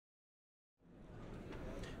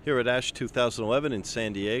Here at ASH 2011 in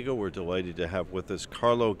San Diego, we're delighted to have with us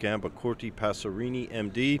Carlo Gambacorti-Passerini,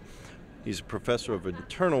 MD. He's a professor of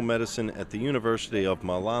internal medicine at the University of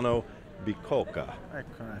Milano Bicocca.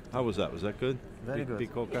 Correct. How was that? Was that good? Very good.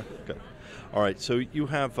 Bicocca? Good. All right, so you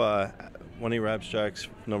have one of your abstracts,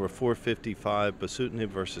 number 455, Bosutinib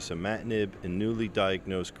versus Imatinib in newly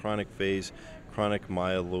diagnosed chronic phase chronic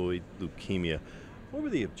myeloid leukemia. What were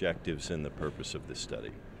the objectives and the purpose of this study?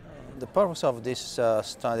 The purpose of this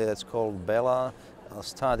study that's called BELA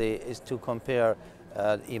study is to compare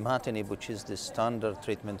Imatinib, which is the standard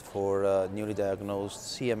treatment for newly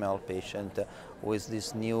diagnosed CML patient, with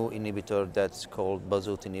this new inhibitor that's called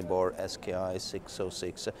Bosutinib or SKI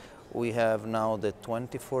 606. We have now the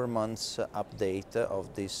 24 months update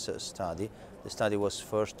of this study. The study was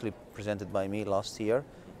firstly presented by me last year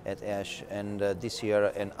at ASH, and this year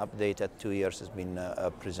an update at 2 years has been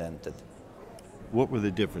presented. What were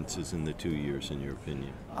the differences in the 2 years, in your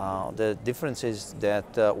opinion? The difference is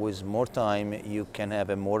that with more time you can have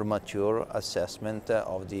a more mature assessment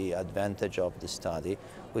of the advantage of the study,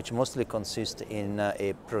 which mostly consists in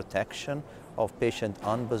a protection of patient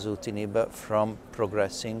on Bosutinib from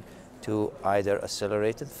progressing to either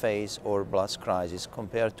accelerated phase or blast crisis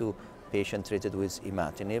compared to patient treated with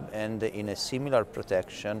Imatinib, and in a similar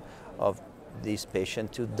protection of this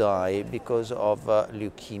patient to die because of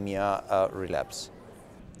leukemia relapse.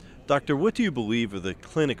 Doctor, what do you believe are the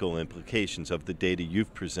clinical implications of the data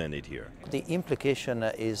you've presented here? The implication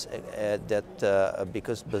is that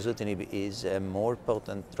because Bosutinib is a more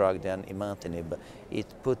potent drug than Imatinib,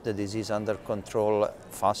 it put the disease under control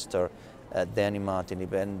faster than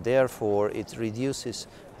Imatinib, and therefore it reduces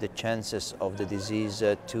the chances of the disease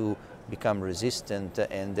to become resistant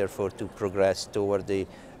and therefore to progress toward the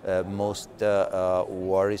most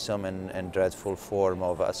worrisome and dreadful form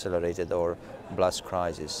of accelerated or blast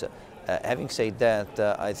crisis. Having said that,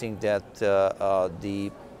 I think that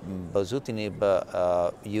the Bosutinib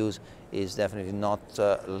use is definitely not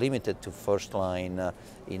limited to first-line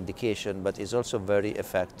indication, but is also very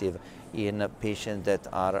effective in patients that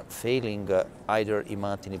are failing either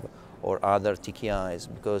Imatinib or other TKIs,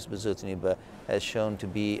 because Bosutinib has shown to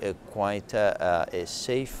be quite a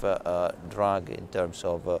safe drug in terms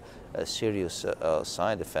of serious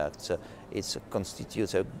side effects. It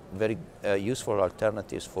constitutes a very useful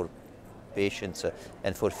alternative for patients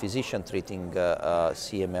and for physician treating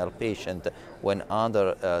CML patient when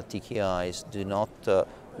other TKIs do not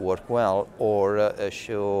work well or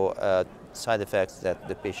show side effects that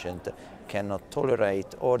the patient cannot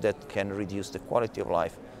tolerate or that can reduce the quality of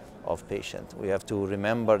life of patient. We have to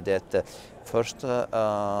remember that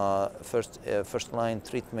first-line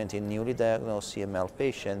treatment in newly diagnosed CML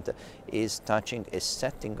patient is touching a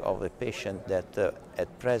setting of a patient that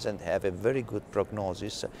at present have a very good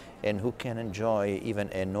prognosis and who can enjoy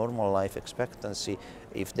even a normal life expectancy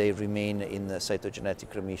if they remain in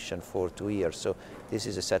cytogenetic remission for 2 years. So this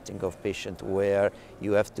is a setting of patient where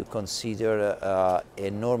you have to consider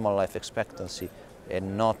a normal life expectancy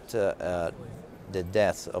and not the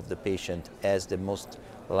death of the patient as the most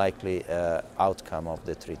likely outcome of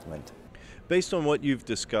the treatment. Based on what you've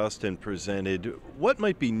discussed and presented, what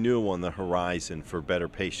might be new on the horizon for better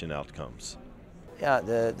patient outcomes? Yeah,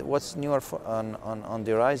 what's newer on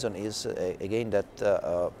the horizon is again that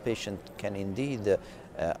patient can indeed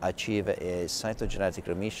achieve a cytogenetic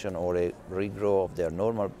remission or a regrow of their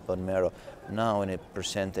normal bone marrow now in a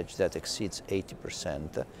percentage that exceeds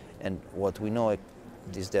 80%. And what we know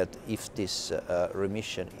is that if this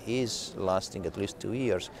remission is lasting at least 2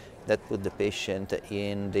 years, that put the patient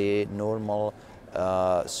in the normal,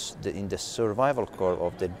 in the survival curve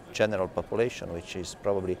of the general population, which is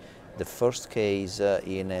probably the first case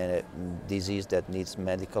in a disease that needs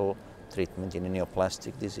medical treatment, in a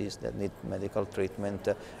neoplastic disease that needs medical treatment,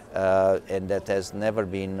 and that has never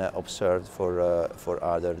been observed for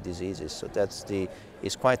other diseases. So that's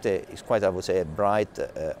it's quite I would say a bright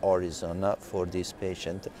horizon for this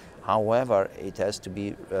patient. However, it has to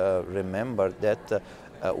be remembered that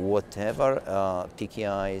whatever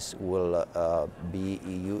TKIs will be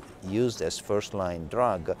used as first-line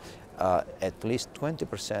drug, at least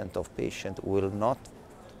 20% of patients will not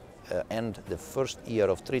end the first year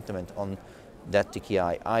of treatment on that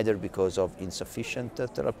TKI, either because of insufficient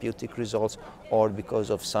therapeutic results or because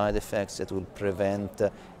of side effects that will prevent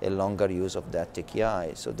a longer use of that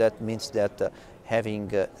TKI. So that means that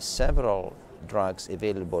having several drugs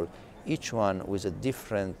available, each one with a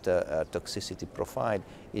different toxicity profile,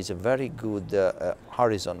 is a very good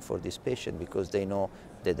horizon for this patient, because they know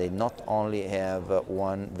that they not only have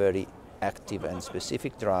one very active and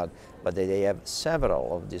specific drug, but they have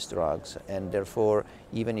several of these drugs, and therefore,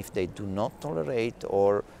 even if they do not tolerate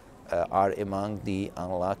or are among the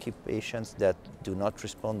unlucky patients that do not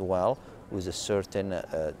respond well with a certain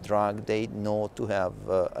drug, they know to have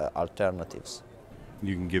alternatives.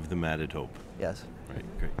 You can give them added hope. Yes. Right,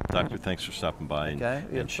 great. Doctor, thanks for stopping by and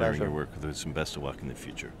sharing pleasure. your work with us, and best of luck in the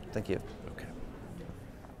future. Thank you. Okay.